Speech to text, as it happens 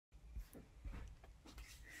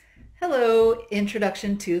Hello,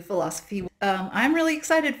 Introduction to Philosophy. I'm really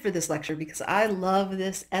excited for this lecture because I love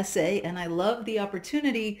this essay and I love the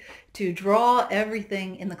opportunity to draw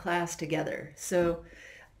everything in the class together. So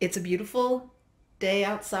it's a beautiful day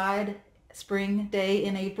outside, spring day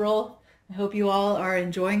in April. I hope you all are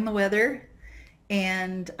enjoying the weather.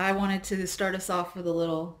 And I wanted to start us off with a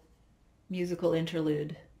little musical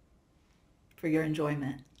interlude for your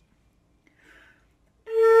enjoyment.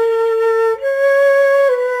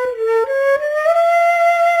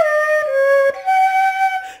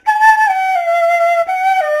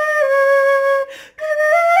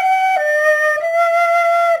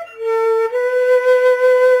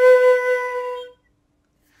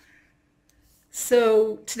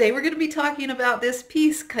 So today we're going to be talking about this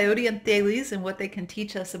piece, Coyote and Thales, and what they can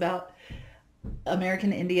teach us about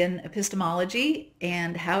American Indian epistemology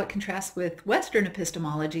and how it contrasts with Western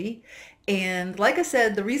epistemology. And like I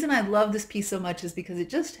said, the reason I love this piece so much is because it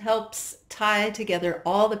just helps tie together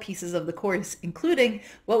all the pieces of the course, including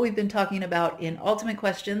what we've been talking about in ultimate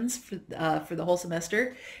questions for the whole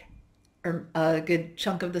semester, or a good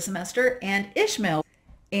chunk of the semester, and Ishmael.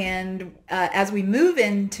 And as we move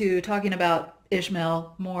into talking about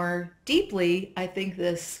Ishmael more deeply, I think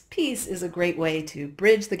this piece is a great way to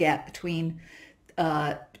bridge the gap between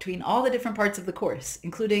all the different parts of the course,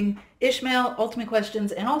 including Ishmael, ultimate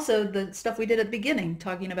questions, and also the stuff we did at the beginning,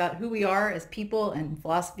 talking about who we are as people and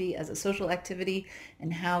philosophy as a social activity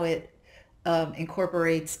and how it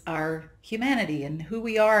incorporates our humanity and who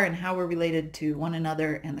we are and how we're related to one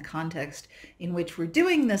another and the context in which we're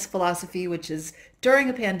doing this philosophy, which is during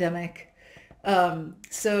a pandemic.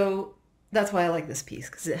 So that's why I like this piece,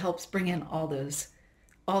 because it helps bring in all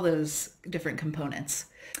those different components.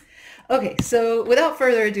 Okay, so without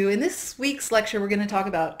further ado, in this week's lecture, we're going to talk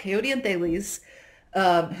about Coyote and Thales,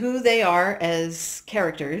 who they are as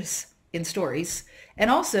characters in stories, and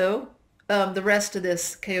also the rest of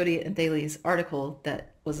this Coyote and Thales article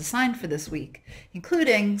that was assigned for this week,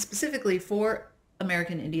 including specifically 4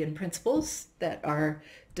 American Indian principles that are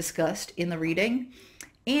discussed in the reading,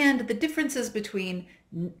 and the differences between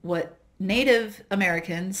what Native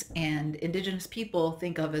Americans and indigenous people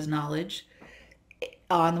think of as knowledge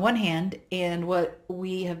on the one hand, and what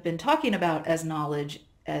we have been talking about as knowledge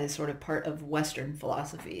as sort of part of Western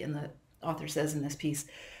philosophy. And the author says in this piece,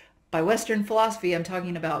 by Western philosophy, I'm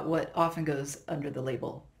talking about what often goes under the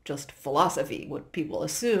label just philosophy. What people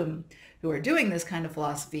assume who are doing this kind of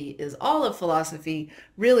philosophy is all of philosophy.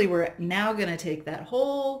 Really, we're now going to take that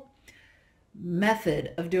whole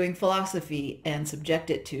method of doing philosophy and subject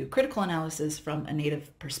it to critical analysis from a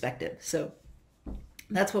native perspective. So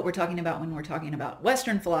that's what we're talking about when we're talking about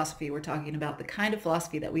Western philosophy. We're talking about the kind of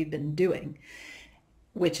philosophy that we've been doing,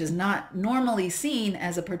 which is not normally seen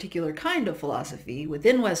as a particular kind of philosophy.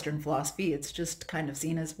 Within Western philosophy, it's just kind of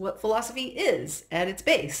seen as what philosophy is at its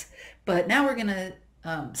base. But now we're going to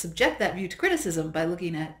subject that view to criticism by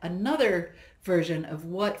looking at another version of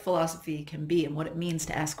what philosophy can be and what it means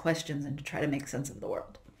to ask questions and to try to make sense of the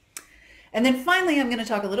world. And then finally, I'm going to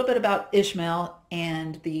talk a little bit about Ishmael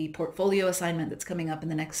and the portfolio assignment that's coming up in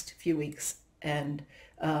the next few weeks. And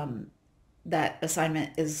that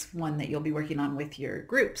assignment is one that you'll be working on with your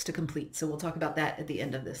groups to complete. So we'll talk about that at the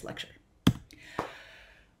end of this lecture.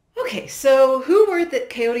 Okay, so who were the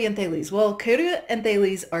Coyote and Thales? Well, Coyote and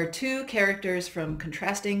Thales are 2 characters from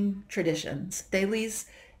contrasting traditions. Thales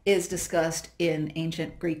is discussed in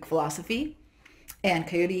ancient Greek philosophy, and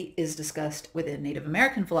Coyote is discussed within Native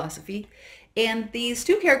American philosophy. And these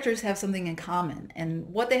 2 characters have something in common. And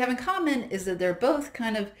what they have in common is that they're both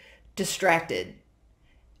kind of distracted.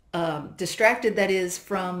 Distracted, that is,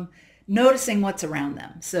 from noticing what's around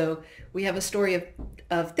them. So we have a story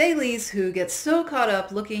of Thales, who gets so caught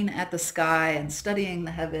up looking at the sky and studying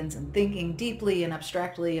the heavens and thinking deeply and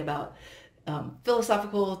abstractly about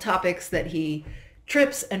philosophical topics that he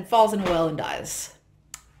trips and falls in a well and dies.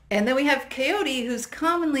 And then we have Coyote, who's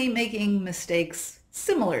commonly making mistakes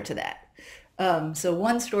similar to that. So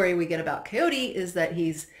one story we get about Coyote is that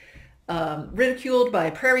he's ridiculed by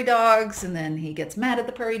prairie dogs, and then he gets mad at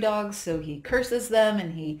the prairie dogs, so he curses them,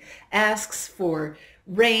 and he asks for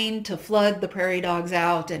rain to flood the prairie dogs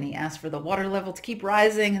out, and he asks for the water level to keep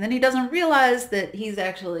rising, and then he doesn't realize that he's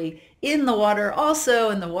actually in the water also,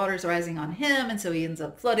 and the water's rising on him, and so he ends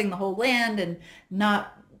up flooding the whole land and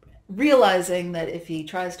not realizing that if he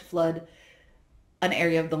tries to flood an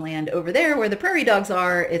area of the land over there where the prairie dogs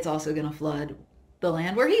are, it's also going to flood the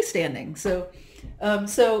land where he's standing. So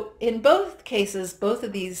in both cases, both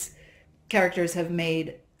of these characters have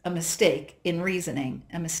made a mistake in reasoning,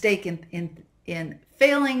 a mistake in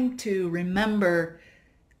failing to remember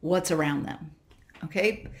what's around them.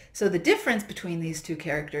 Okay, so the difference between these 2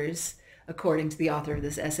 characters according to the author of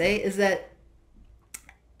this essay, is that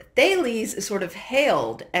Thales is sort of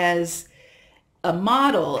hailed as a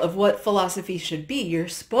model of what philosophy should be. You're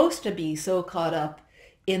supposed to be so caught up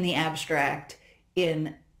in the abstract,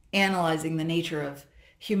 in analyzing the nature of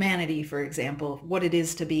humanity, for example, what it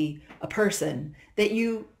is to be a person, that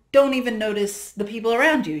you don't even notice the people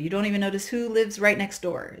around you. You don't even notice who lives right next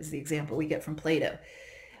door, is the example we get from Plato.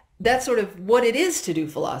 That's sort of what it is to do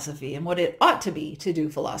philosophy and what it ought to be to do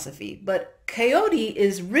philosophy. But Coyote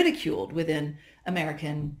is ridiculed within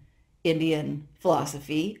American Indian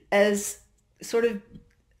philosophy as sort of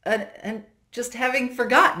and just having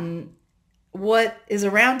forgotten what is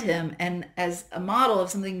around him, and as a model of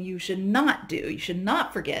something you should not do. You should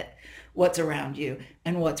not forget what's around you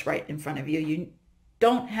and what's right in front of you. You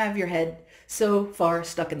don't have your head so far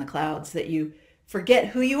stuck in the clouds that you forget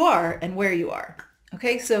who you are and where you are.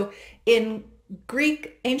 Okay, so in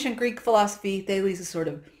ancient Greek philosophy, Thales is sort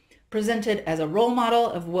of presented as a role model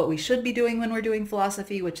of what we should be doing when we're doing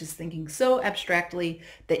philosophy, which is thinking so abstractly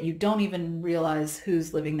that you don't even realize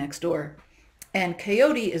who's living next door. And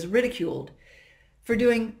Coyote is ridiculed for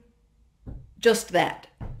doing just that.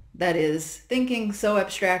 That is, thinking so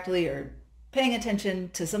abstractly or paying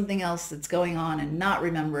attention to something else that's going on and not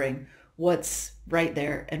remembering what's right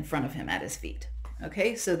there in front of him at his feet.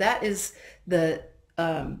 Okay, so that is the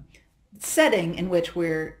setting in which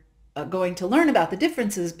we're going to learn about the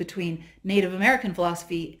differences between Native American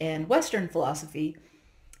philosophy and Western philosophy.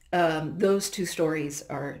 Those two stories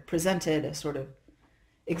are presented as sort of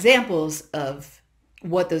examples of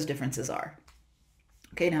what those differences are.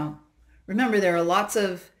 Okay, now remember, there are lots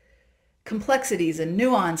of complexities and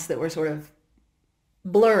nuance that we're sort of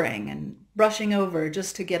blurring and brushing over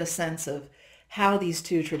just to get a sense of how these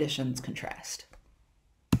two traditions contrast.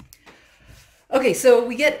 Okay, so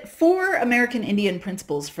we get 4 American Indian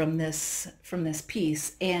principles from this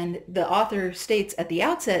piece, and the author states at the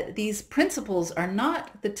outset, these principles are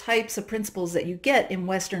not the types of principles that you get in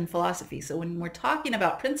Western philosophy. So when we're talking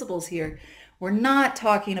about principles here, we're not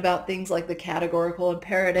talking about things like the categorical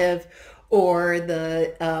imperative or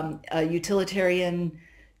the utilitarian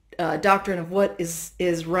doctrine of what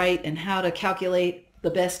is right and how to calculate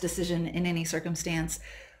the best decision in any circumstance.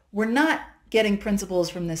 We're not getting principles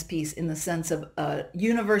from this piece in the sense of a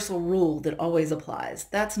universal rule that always applies.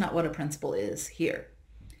 That's not what a principle is here,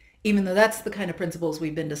 even though that's the kind of principles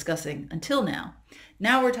we've been discussing until now.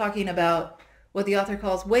 Now we're talking about what the author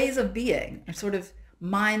calls ways of being, or sort of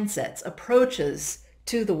mindsets, approaches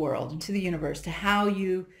to the world and to the universe, to how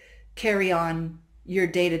you carry on your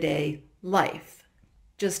day-to-day life.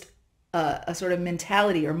 Just a sort of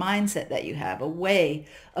mentality or mindset that you have, a way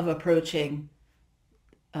of approaching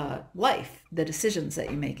life, the decisions that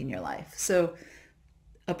you make in your life. So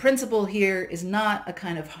a principle here is not a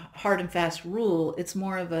kind of hard and fast rule. It's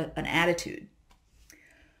more of an attitude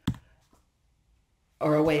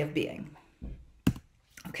or a way of being.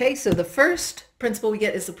 Okay, so the first principle we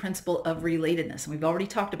get is the principle of relatedness. And we've already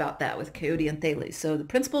talked about that with Coyote and Thales. So the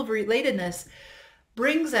principle of relatedness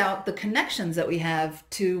brings out the connections that we have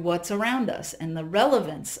to what's around us and the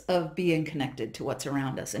relevance of being connected to what's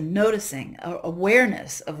around us and noticing,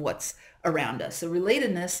 awareness of what's around us. So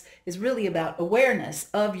relatedness is really about awareness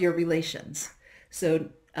of your relations. So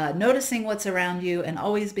noticing what's around you and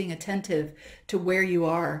always being attentive to where you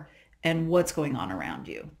are and what's going on around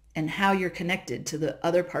you and how you're connected to the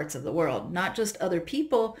other parts of the world, not just other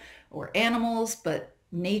people or animals, but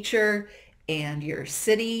nature and your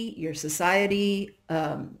city, your society,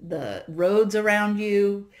 the roads around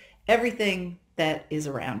you, everything that is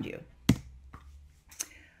around you.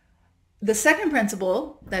 The second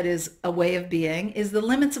principle, that is a way of being, is the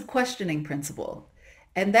limits of questioning principle.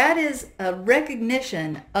 And that is a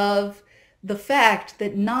recognition of the fact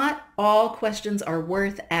that not all questions are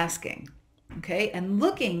worth asking. Okay, and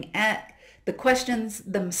looking at the questions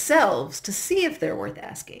themselves to see if they're worth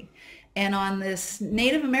asking. And on this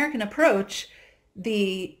Native American approach,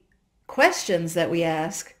 the questions that we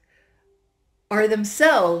ask are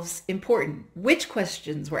themselves important. Which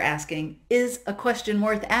questions we're asking is a question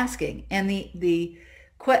worth asking. And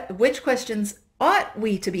which questions ought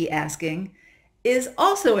we to be asking is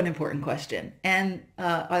also an important question. And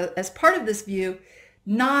as part of this view,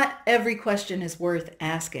 not every question is worth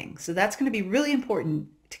asking. So that's going to be really important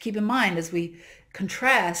to keep in mind as we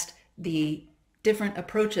contrast the different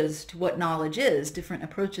approaches to what knowledge is, different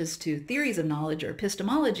approaches to theories of knowledge or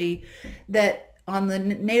epistemology, that on the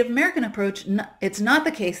Native American approach, it's not the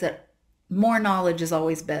case that more knowledge is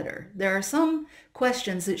always better. There are some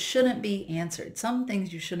questions that shouldn't be answered, some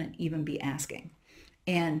things you shouldn't even be asking.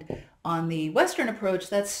 And on the Western approach,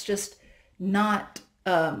 that's just not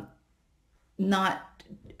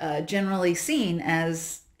generally seen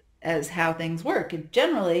as how things work. And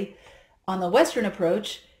generally, on the Western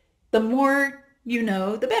approach, the more you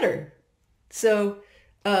know, the better. So,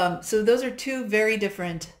 so those are two very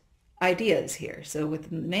different ideas here. So with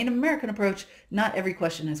the Native American approach, not every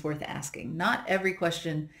question is worth asking. Not every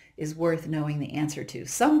question is worth knowing the answer to.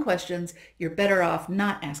 Some questions you're better off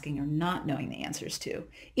not asking or not knowing the answers to,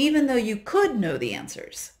 even though you could know the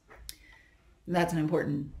answers. And that's an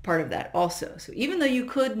important part of that also. So even though you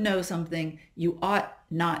could know something, you ought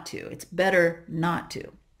not to. It's better not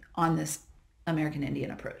to on this American Indian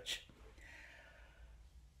approach.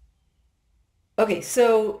 Okay,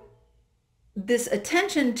 so this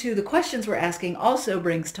attention to the questions we're asking also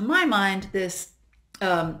brings to my mind this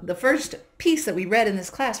the first piece that we read in this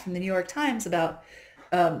class from the New York Times about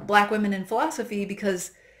Black women in philosophy,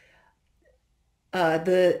 because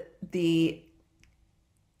the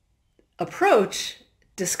approach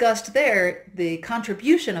discussed there, the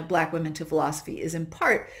contribution of Black women to philosophy, is in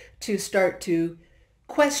part to start to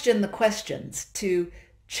question the questions, to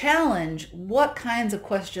challenge what kinds of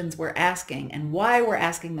questions we're asking and why we're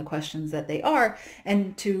asking the questions that they are,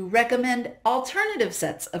 and to recommend alternative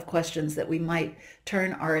sets of questions that we might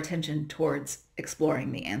turn our attention towards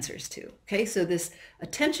exploring the answers to. Okay, so this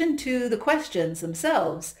attention to the questions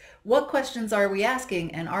themselves, what questions are we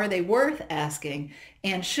asking and are they worth asking?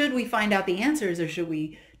 And should we find out the answers or should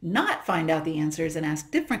we not find out the answers and ask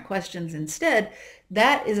different questions instead?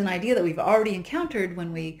 That is an idea that we've already encountered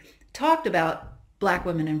when we talked about Black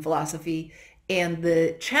women in philosophy and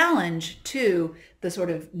the challenge to the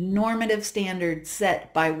sort of normative standards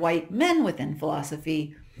set by white men within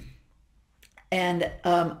philosophy, and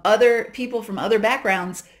other people from other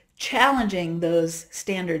backgrounds challenging those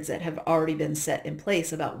standards that have already been set in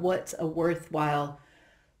place about what's a worthwhile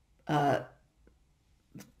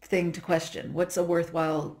thing to question, what's a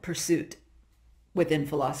worthwhile pursuit within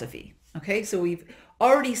philosophy. Okay, so we've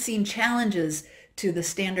already seen challenges to the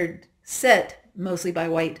standard set mostly by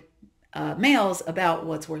white males about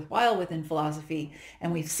what's worthwhile within philosophy.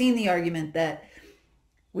 And we've seen the argument that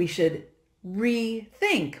we should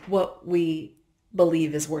rethink what we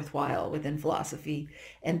believe is worthwhile within philosophy.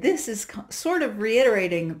 And this is sort of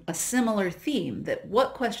reiterating a similar theme, that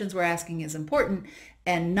what questions we're asking is important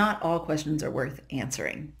and not all questions are worth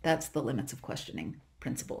answering. That's the limits of questioning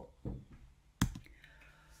principle.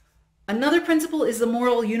 Another principle is the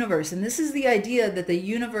moral universe, and this is the idea that the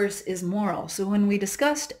universe is moral. So when we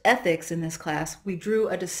discussed ethics in this class, we drew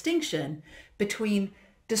a distinction between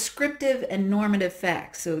descriptive and normative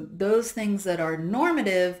facts. So those things that are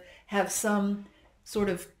normative have some sort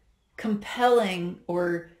of compelling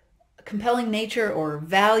nature or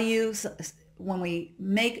values. When we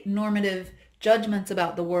make normative judgments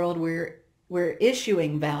about the world, we're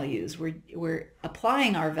issuing values. We're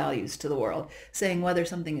applying our values to the world, saying whether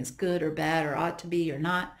something is good or bad or ought to be or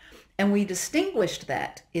not. And we distinguished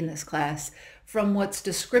that in this class from what's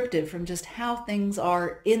descriptive, from just how things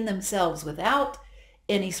are in themselves without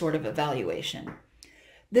any sort of evaluation.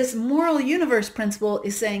 This moral universe principle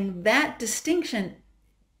is saying that distinction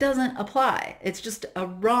doesn't apply. It's just a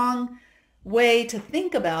wrong way to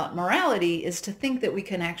think about morality, is to think that we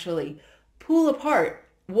can actually pull apart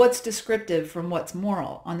what's descriptive from what's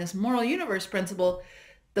moral. On this moral universe principle,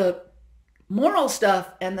 the moral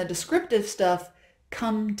stuff and the descriptive stuff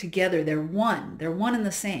come together. They're one and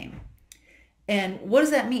the same. And what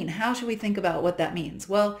does that mean? How should we think about what that means?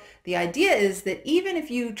 Well, the idea is that even if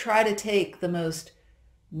you try to take the most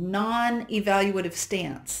non-evaluative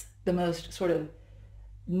stance, the most sort of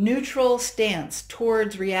neutral stance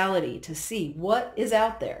towards reality to see what is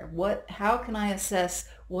out there, how can I assess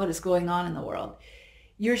what is going on in the world,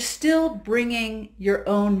 you're still bringing your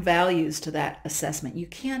own values to that assessment. You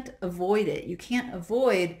can't avoid it. You can't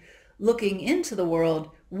avoid looking into the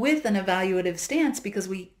world with an evaluative stance, because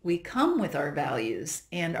we come with our values,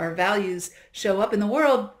 and our values show up in the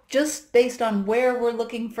world just based on where we're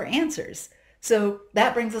looking for answers. So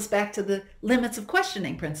that brings us back to the limits of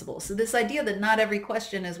questioning principles. So this idea that not every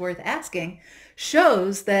question is worth asking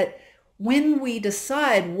shows that when we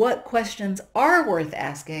decide what questions are worth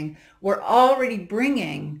asking, we're already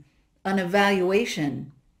bringing an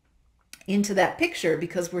evaluation into that picture,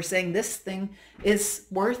 because we're saying this thing is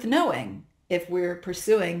worth knowing if we're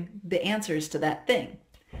pursuing the answers to that thing.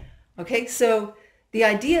 Okay, so the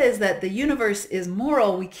idea is that the universe is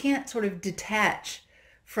moral. We can't sort of detach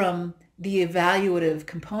from the evaluative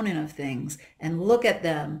component of things and look at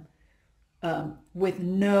them with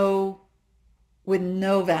no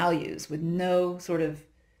values, with no sort of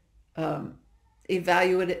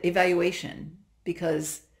evaluation,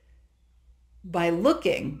 because by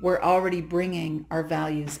looking, we're already bringing our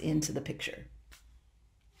values into the picture.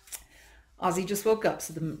 Ozzy just woke up,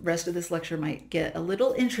 so the rest of this lecture might get a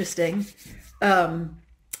little interesting. Um,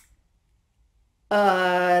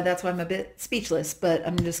 that's why I'm a bit speechless, but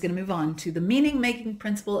I'm just going to move on to the meaning-making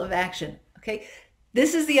principle of action. Okay,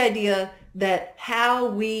 this is the idea that how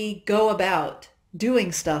we go about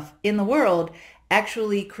doing stuff in the world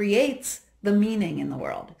actually creates the meaning in the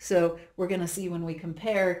world. So we're going to see when we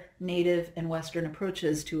compare native and Western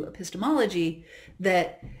approaches to epistemology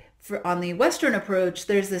that on the Western approach,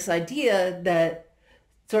 there's this idea that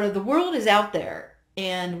sort of the world is out there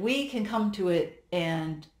and we can come to it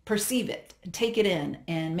and perceive it and take it in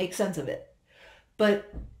and make sense of it.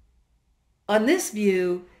 But on this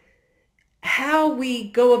view, how we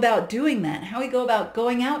go about doing that, how we go about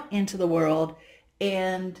going out into the world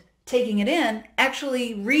and taking it in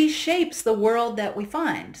actually reshapes the world that we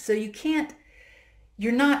find. So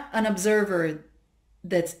you're not an observer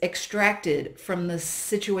that's extracted from the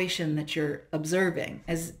situation that you're observing,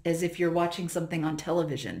 as if you're watching something on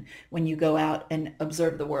television when you go out and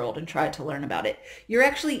observe the world and try to learn about it. You're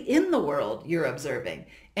actually in the world you're observing,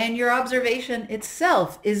 and your observation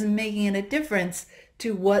itself is making a difference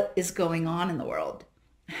to what is going on in the world.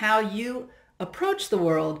 How you approach the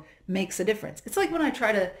world makes a difference. It's like when I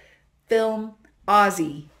try to film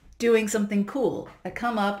Ozzy doing something cool. I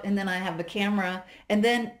come up and then I have the camera, and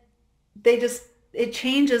then it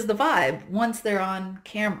changes the vibe once they're on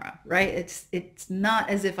camera, right? It's not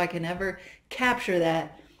as if I can ever capture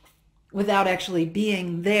that without actually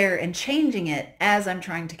being there and changing it as I'm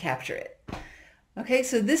trying to capture it. Okay,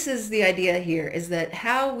 so this is the idea here, is that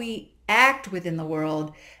how we act within the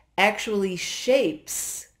world actually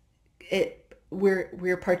shapes it.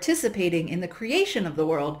 We're participating in the creation of the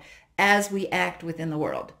world as we act within the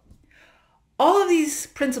world. All of these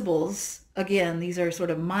principles, again, these are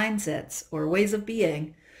sort of mindsets or ways of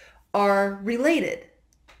being, are related,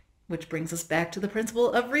 which brings us back to the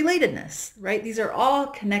principle of relatedness, right? These are all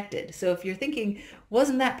connected. So if you're thinking,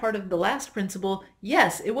 wasn't that part of the last principle?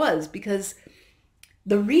 Yes, it was, because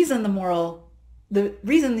the reason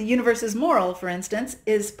the universe is moral, for instance,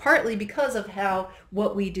 is partly because of how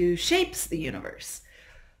what we do shapes the universe.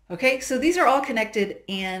 Okay, so these are all connected,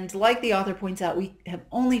 and like the author points out, we have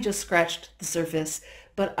only just scratched the surface,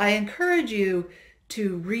 but I encourage you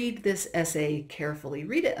to read this essay carefully.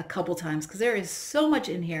 Read it a couple times, because there is so much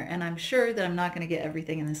in here, and I'm sure that I'm not going to get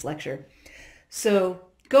everything in this lecture. So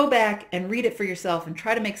go back and read it for yourself and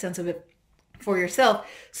try to make sense of it for yourself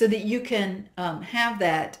so that you can have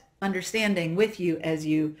that understanding with you as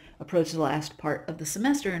you approach the last part of the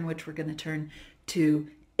semester, in which we're going to turn to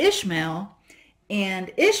Ishmael.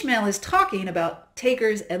 And Ishmael is talking about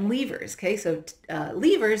takers and leavers. Okay, so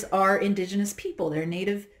leavers are indigenous people. They're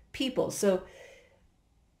native people. So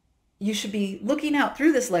you should be looking out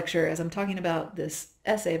through this lecture as I'm talking about this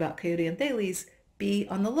essay about Coyote and Thales. Be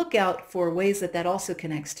on the lookout for ways that also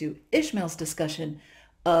connects to Ishmael's discussion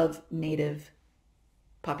of native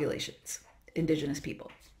populations, indigenous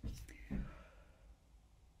people.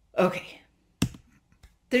 Okay,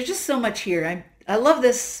 there's just so much here. I love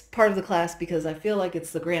this part of the class because I feel like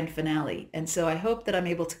it's the grand finale. And so I hope that I'm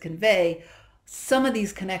able to convey some of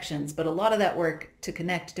these connections, but a lot of that work to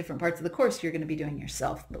connect different parts of the course you're going to be doing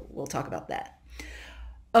yourself, but we'll talk about that.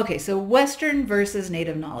 Okay, so Western versus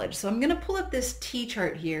native knowledge. So I'm going to pull up this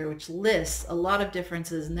T-chart here, which lists a lot of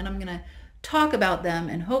differences, and then I'm going to talk about them,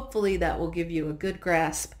 and hopefully that will give you a good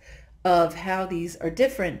grasp of how these are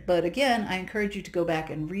different. But again, I encourage you to go back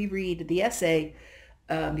and reread the essay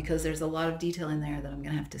because there's a lot of detail in there that I'm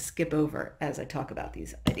going to have to skip over as I talk about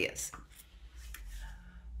these ideas.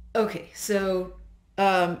 Okay, so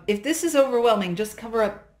if this is overwhelming, just cover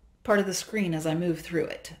up part of the screen as I move through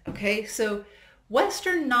it. Okay, so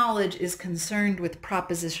Western knowledge is concerned with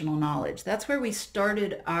propositional knowledge. That's where we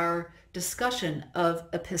started our discussion of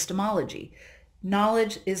epistemology.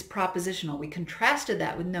 Knowledge is propositional. We contrasted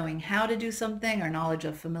that with knowing how to do something, or knowledge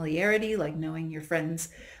of familiarity, like knowing your friend's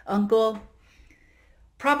uncle.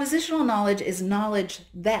 Propositional knowledge is knowledge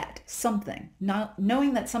that something, not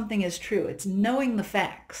knowing that something is true. It's knowing the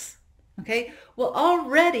facts. Okay? Well,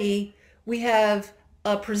 already we have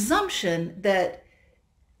a presumption that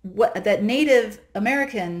that Native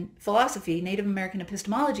American philosophy, Native American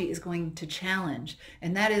epistemology is going to challenge.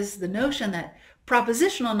 And that is the notion that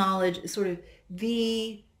propositional knowledge is sort of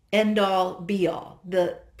the end-all, be-all,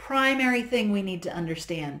 the primary thing we need to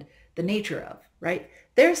understand the nature of, right?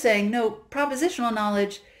 They're saying, no, propositional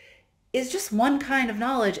knowledge is just one kind of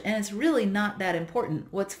knowledge, and it's really not that important.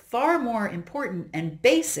 What's far more important and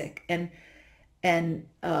basic and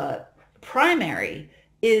primary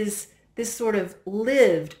is this sort of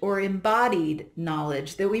lived or embodied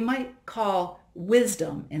knowledge that we might call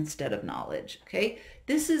wisdom instead of knowledge, okay?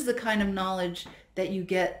 This is the kind of knowledge that you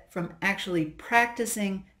get from actually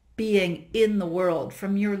practicing being in the world,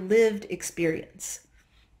 from your lived experience.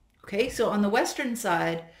 Okay, so on the Western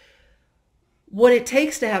side, what it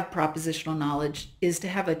takes to have propositional knowledge is to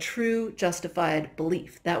have a true justified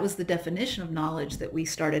belief. That was the definition of knowledge that we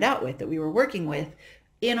started out with, that we were working with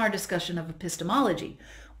in our discussion of epistemology.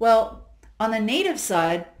 Well, on the native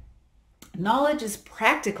side, knowledge is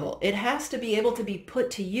practical. It has to be able to be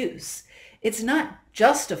put to use. It's not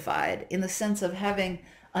justified in the sense of having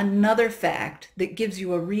another fact that gives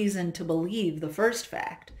you a reason to believe the first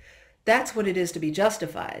fact. That's what it is to be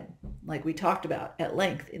justified, like we talked about at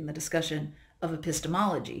length in the discussion of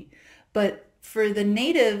epistemology. But for the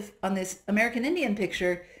native, on this American Indian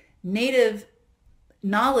picture, native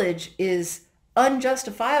knowledge is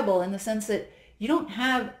unjustifiable in the sense that you don't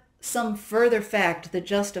have some further fact that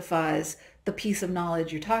justifies the piece of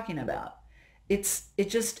knowledge you're talking about.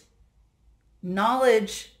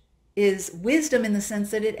 Knowledge is wisdom in the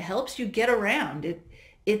sense that it helps you get around.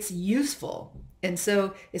 It's useful. And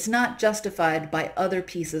so it's not justified by other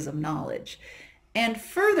pieces of knowledge. And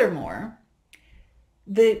furthermore,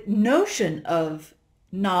 the notion of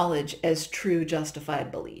knowledge as true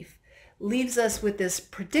justified belief leaves us with this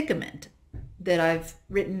predicament that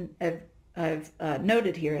I've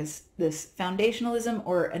noted here as this foundationalism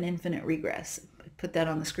or an infinite regress. I put that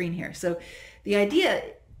on the screen here. So the idea,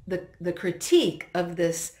 the critique of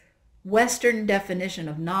this Western definition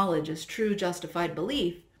of knowledge as true justified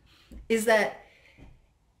belief is that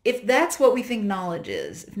if that's what we think knowledge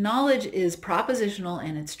is, if knowledge is propositional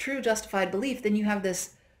and it's true justified belief, then you have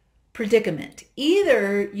this predicament.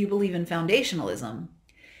 Either you believe in foundationalism,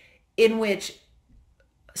 in which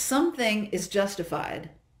something is justified,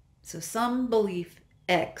 so some belief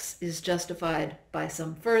X is justified by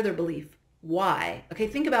some further belief Y. Okay,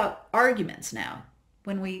 think about arguments now.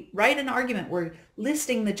 When we write an argument, we're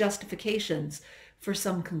listing the justifications for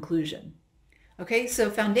some conclusion. Okay, so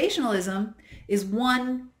foundationalism is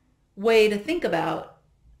one way to think about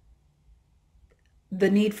the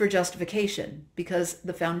need for justification, because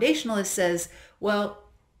the foundationalist says, well,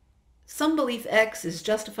 some belief X is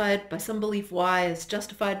justified by some belief Y, is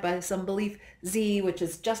justified by some belief Z, which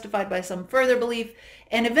is justified by some further belief.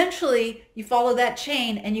 And eventually you follow that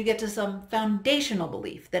chain and you get to some foundational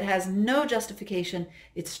belief that has no justification.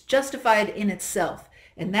 It's justified in itself.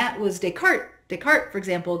 And that was Descartes. Descartes, for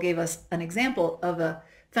example, gave us an example of a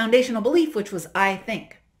foundational belief, which was I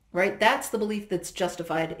think, right? That's the belief that's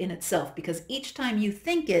justified in itself, because each time you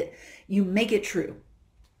think it, you make it true.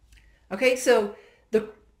 Okay, so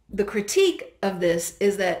the critique of this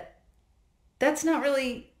is that that's not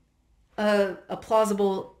really a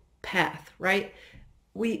plausible path, right?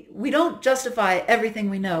 We don't justify everything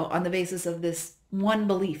we know on the basis of this one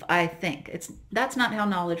belief, I think. That's not how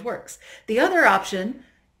knowledge works. The other option,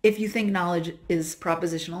 if you think knowledge is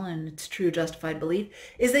propositional and it's true justified belief,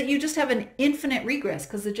 is that you just have an infinite regress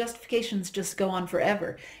because the justifications just go on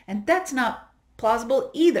forever. And that's not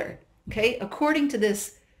plausible either, okay? According to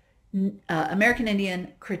this American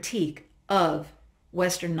Indian critique of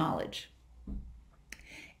Western knowledge.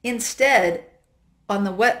 Instead, on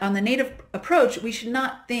the native approach, we should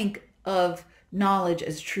not think of knowledge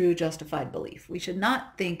as true justified belief. We should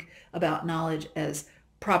not think about knowledge as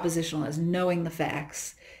propositional, as knowing the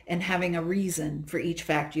facts and having a reason for each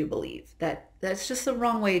fact you believe. That's just the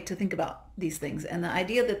wrong way to think about these things. And the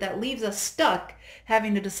idea that leaves us stuck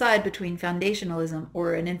having to decide between foundationalism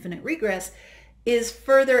or an infinite regress is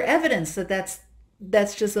further evidence that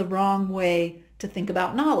that's just a wrong way to think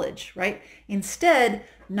about knowledge, right? Instead,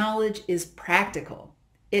 knowledge is practical.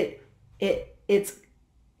 It's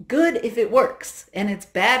good if it works, and it's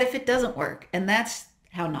bad if it doesn't work. And that's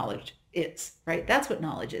how knowledge is, right? That's what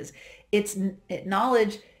knowledge is.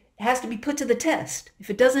 Knowledge has to be put to the test. If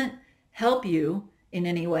it doesn't help you in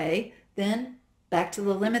any way, then back to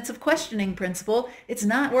the limits of questioning principle, it's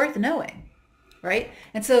not worth knowing, right?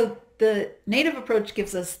 And so the native approach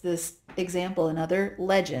gives us this example, another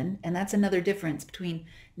legend, and that's another difference between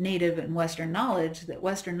native and Western knowledge, that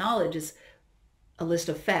Western knowledge is a list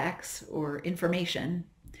of facts or information,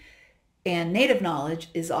 and native knowledge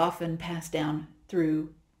is often passed down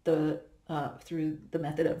through the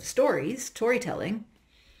method of storytelling.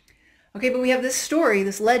 Okay, but we have this story,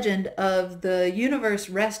 this legend of the universe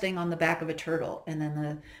resting on the back of a turtle. And then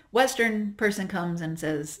the Western person comes and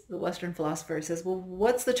says, the Western philosopher says, well,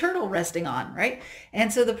 what's the turtle resting on, right?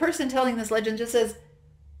 And so the person telling this legend just says,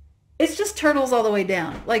 it's just turtles all the way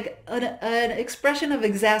down. Like an expression of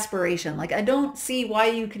exasperation. Like, I don't see why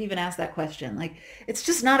you could even ask that question. Like, it's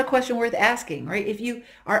just not a question worth asking, right? If you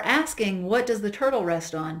are asking, what does the turtle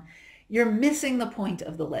rest on? you're missing the point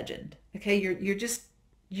of the legend. Okay, you're just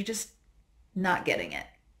not getting it.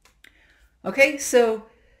 Okay, so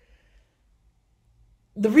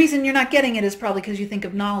the reason you're not getting it is probably because you think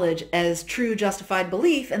of knowledge as true justified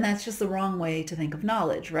belief, and that's just the wrong way to think of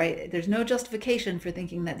knowledge, right? There's no justification for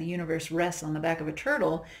thinking that the universe rests on the back of a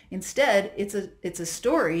turtle. Instead, it's a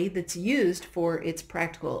story that's used for its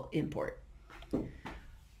practical import.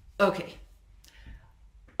 Okay.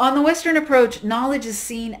 On the Western approach, knowledge is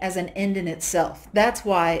seen as an end in itself. That's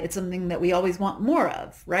why it's something that we always want more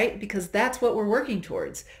of, right? Because that's what we're working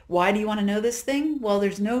towards. Why do you want to know this thing? Well,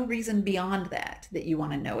 there's no reason beyond that you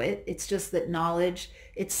want to know it. It's just that knowledge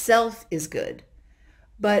itself is good.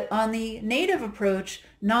 But on the native approach,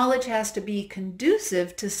 knowledge has to be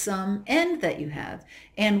conducive to some end that you have.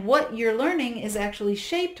 And what you're learning is actually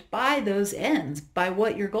shaped by those ends, by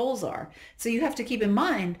what your goals are. So you have to keep in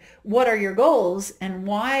mind, what are your goals and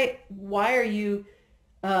why are you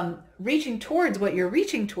reaching towards what you're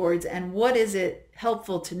reaching towards, and what is it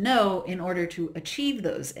helpful to know in order to achieve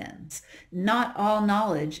those ends. Not all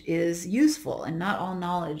knowledge is useful, and not all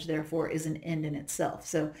knowledge, therefore, is an end in itself.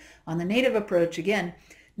 So on the native approach, again,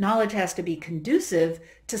 knowledge has to be conducive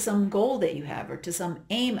to some goal that you have or to some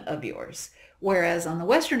aim of yours. Whereas on the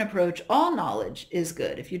Western approach, all knowledge is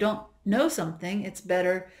good. If you don't know something, it's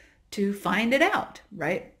better to find it out,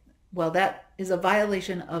 right? Well, that is a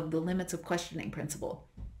violation of the limits of questioning principle.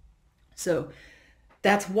 So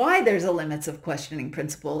that's why there's a limits of questioning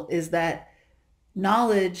principle, is that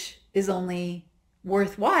knowledge is only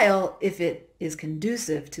worthwhile if it is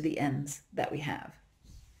conducive to the ends that we have.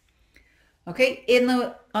 Okay,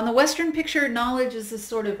 on the Western picture, knowledge is this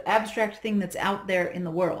sort of abstract thing that's out there in the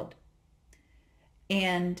world.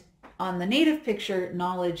 And on the native picture,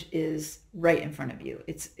 knowledge is right in front of you.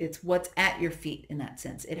 It's what's at your feet in that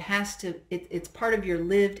sense. It's part of your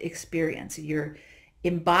lived experience. You're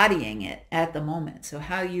embodying it at the moment. So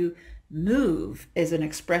how you move is an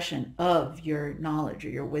expression of your knowledge or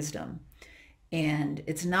your wisdom. And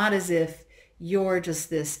it's not as if you're just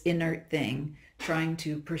this inert thing trying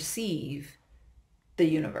to perceive the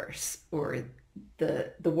universe or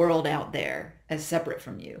the world out there as separate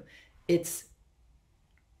from you. It's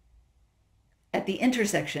at the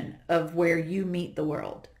intersection of where you meet the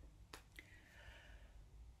world.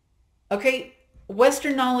 Okay,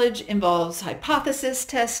 Western knowledge involves hypothesis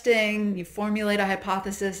testing. You formulate a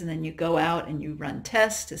hypothesis and then you go out and you run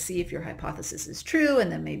tests to see if your hypothesis is true,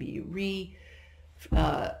 and then maybe you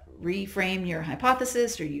reframe your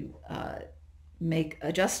hypothesis, or you make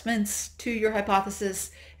adjustments to your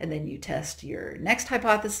hypothesis, and then you test your next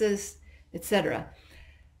hypothesis, etc.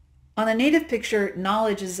 On the native picture,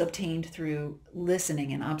 knowledge is obtained through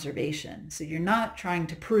listening and observation. So you're not trying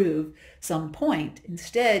to prove some point.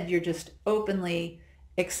 Instead, you're just openly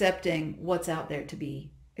accepting what's out there to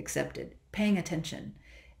be accepted, paying attention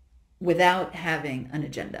without having an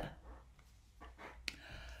agenda.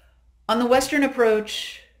 On the Western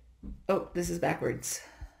approach, oh, this is backwards.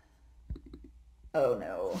 Oh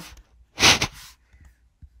no.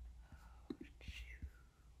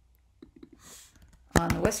 On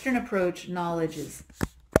the Western approach, knowledge is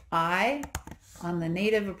I. On the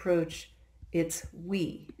native approach, it's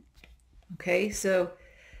we. Okay, so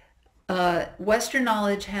Western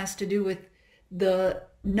knowledge has to do with the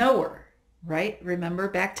knower, right? Remember,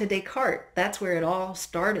 back to Descartes. That's where it all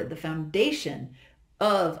started. The foundation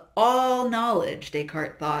of all knowledge,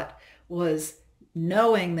 Descartes thought, was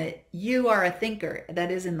knowing that you are a thinker. That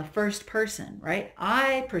is in the first person, right?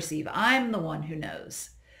 I perceive. I'm the one who knows.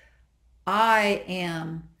 I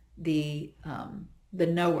am the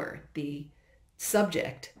knower, the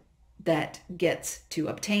subject that gets to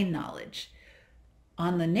obtain knowledge.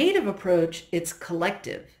 On the native approach, it's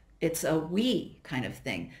collective. It's a we kind of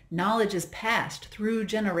thing. Knowledge is passed through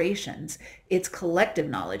generations. It's collective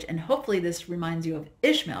knowledge. And hopefully this reminds you of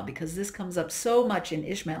Ishmael, because this comes up so much in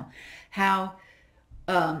Ishmael, how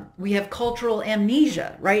we have cultural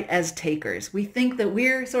amnesia, right, as takers. We think that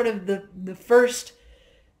we're sort of the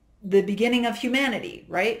beginning of humanity,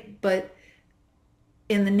 right? But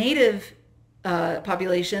in the native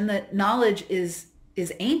population, that knowledge is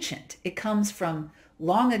ancient. It comes from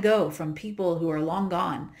long ago, from people who are long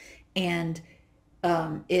gone, and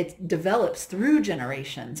it develops through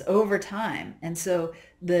generations over time. And so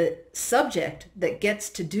the subject that gets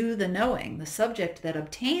to do the knowing, the subject that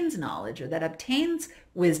obtains knowledge or that obtains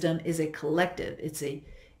wisdom, is a collective. It's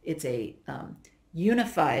a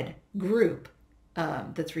unified group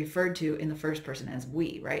that's referred to in the first person as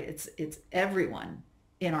we, right? It's everyone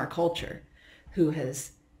in our culture who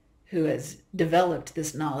has developed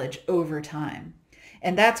this knowledge over time.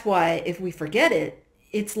 And that's why if we forget it,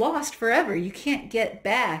 it's lost forever. You can't get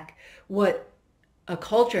back what a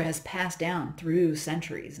culture has passed down through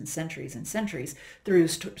centuries and centuries and centuries through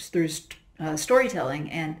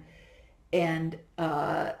storytelling and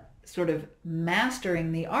sort of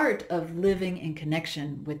mastering the art of living in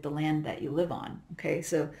connection with the land that you live on. Okay,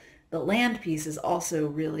 so the land piece is also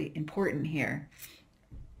really important here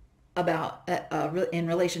about in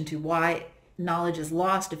relation to why knowledge is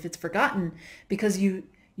lost if it's forgotten, because you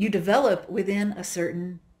develop within a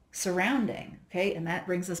certain surrounding. Okay, and that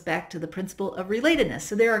brings us back to the principle of relatedness.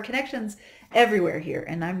 So there are connections everywhere here,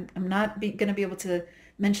 and I'm not going to be able to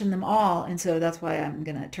mention them all, and so that's why I'm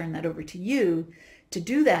going to turn that over to you to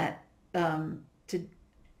do that,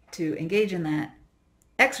 to engage in that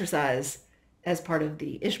exercise as part of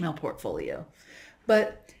the Ishmael portfolio.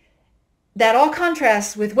 But that all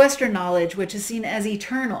contrasts with Western knowledge, which is seen as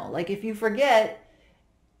eternal. Like if you forget,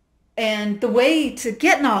 and the way to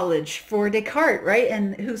get knowledge for Descartes, right,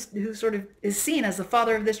 and who sort of is seen as the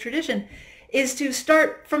father of this tradition, is to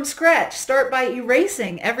start from scratch. Start by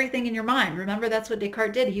erasing everything in your mind. Remember, that's what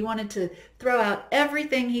Descartes did. He wanted to throw out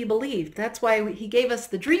everything he believed. That's why he gave us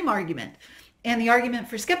the dream argument and the argument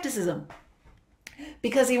for skepticism,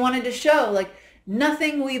 because he wanted to show, like,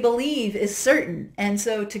 nothing we believe is certain. And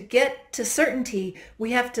so to get to certainty,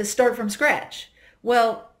 we have to start from scratch.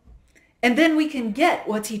 Well, and then we can get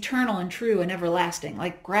what's eternal and true and everlasting,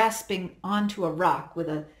 like grasping onto a rock with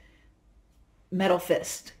a metal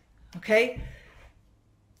fist. Okay?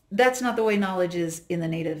 That's not the way knowledge is in the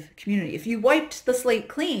Native community. If you wiped the slate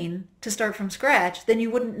clean to start from scratch, then you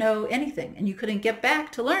wouldn't know anything, and you couldn't get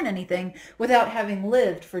back to learn anything without having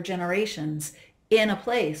lived for generations in a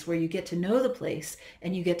place where you get to know the place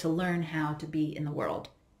and you get to learn how to be in the world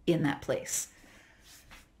in that place.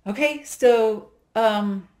 Okay, so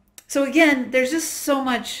again, there's just so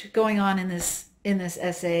much going on in this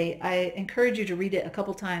essay. I encourage you to read it a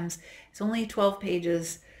couple times. It's only 12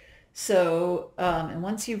 pages. So, and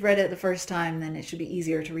once you've read it the first time, then it should be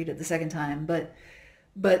easier to read it the second time. But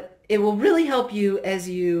it will really help you as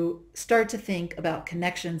you start to think about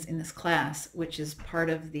connections in this class, which is part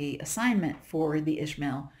of the assignment for the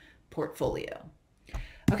Ishmael portfolio.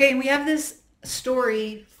 Okay, and we have this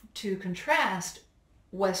story to contrast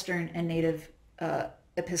Western and Native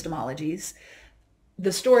epistemologies,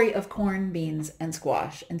 the story of corn, beans, and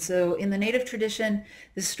squash. And so in the Native tradition,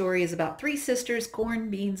 this story is about three sisters, corn,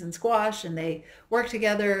 beans, and squash, and they work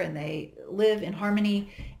together and they live in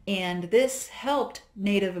harmony. And this helped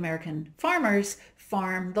Native American farmers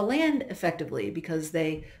farm the land effectively because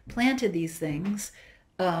they planted these things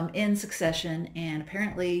in succession. And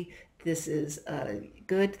apparently this is a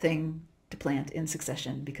good thing to plant in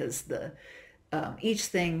succession because each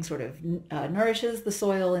thing sort of nourishes the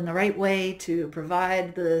soil in the right way to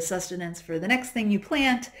provide the sustenance for the next thing you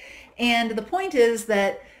plant. And the point is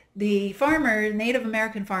that the Native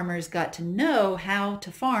American farmers got to know how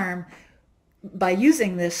to farm by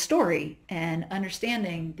using this story and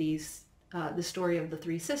understanding the story of the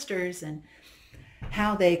three sisters and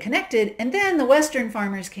how they connected. And then the Western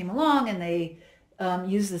farmers came along and they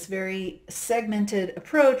used this very segmented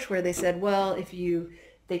approach where they said, well,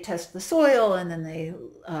 they test the soil and then they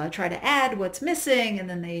try to add what's missing, and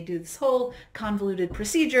then they do this whole convoluted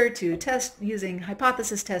procedure to test using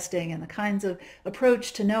hypothesis testing and the kinds of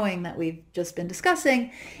approach to knowing that we've just been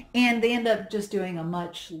discussing, and they end up just doing a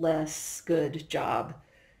much less good job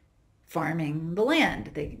farming the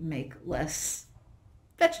land. They make less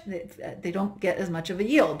they don't get as much of a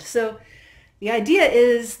yield. So the idea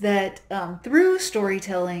is that through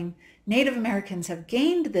storytelling, Native Americans have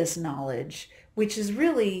gained this knowledge, which is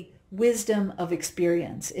really wisdom of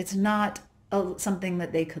experience. It's not something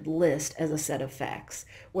that they could list as a set of facts.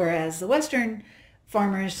 Whereas the Western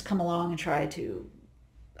farmers come along and try to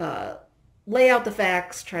lay out the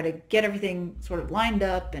facts, try to get everything sort of lined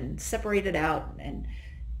up and separated out,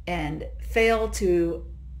 and fail to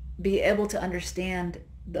be able to understand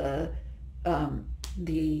the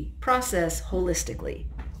process holistically.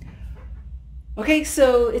 Okay,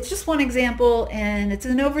 so it's just one example, and it's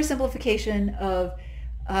an oversimplification of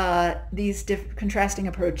these contrasting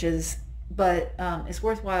approaches, but it's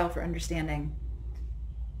worthwhile for understanding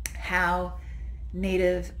how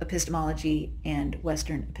Native epistemology and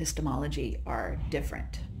Western epistemology are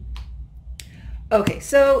different. Okay,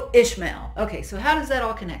 so Ishmael. Okay, so how does that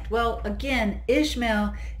all connect? Well, again,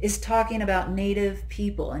 Ishmael is talking about Native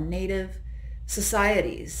people and Native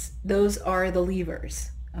societies. Those are the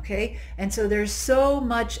levers. Okay, and so there's so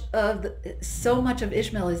much of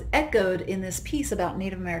Ishmael is echoed in this piece about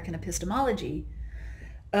Native American epistemology,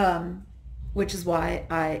 which is why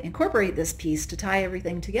I incorporate this piece to tie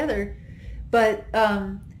everything together. But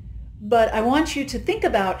But I want you to think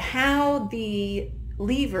about how the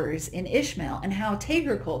Leavers in Ishmael and how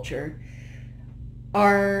Tager culture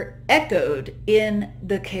are echoed in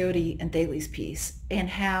the Coyote and Thales piece, and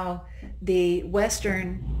how the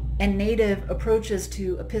Western and Native approaches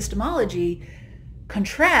to epistemology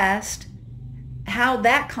contrast, how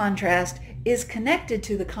that contrast is connected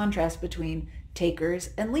to the contrast between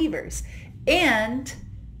takers and leavers. And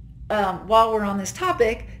while we're on this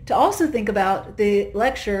topic, to also think about the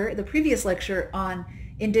previous lecture on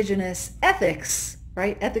indigenous ethics,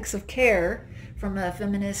 right? Ethics of care from a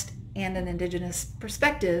feminist and an indigenous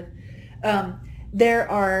perspective. There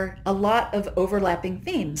are a lot of overlapping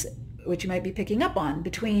themes, which you might be picking up on,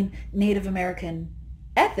 between Native American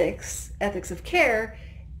ethics of care,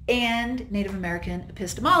 and Native American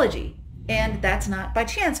epistemology. And that's not by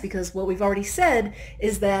chance, because what we've already said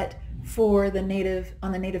is that for the native,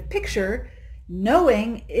 on the native picture,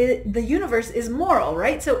 knowing the universe is moral,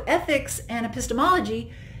 right? So ethics and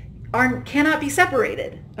epistemology cannot be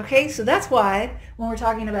separated. Okay, so that's why when we're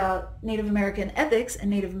talking about Native American ethics and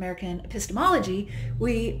Native American epistemology,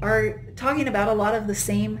 we are talking about a lot of the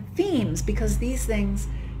same themes, because these things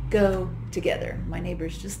go together. My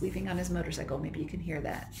neighbor's just leaving on his motorcycle. Maybe you can hear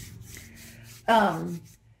that.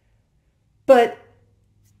 But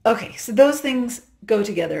okay, so those things go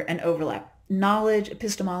together and overlap. Knowledge,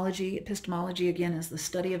 epistemology again is the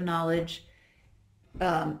study of knowledge,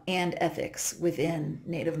 and ethics within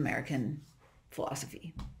Native American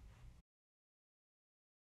philosophy.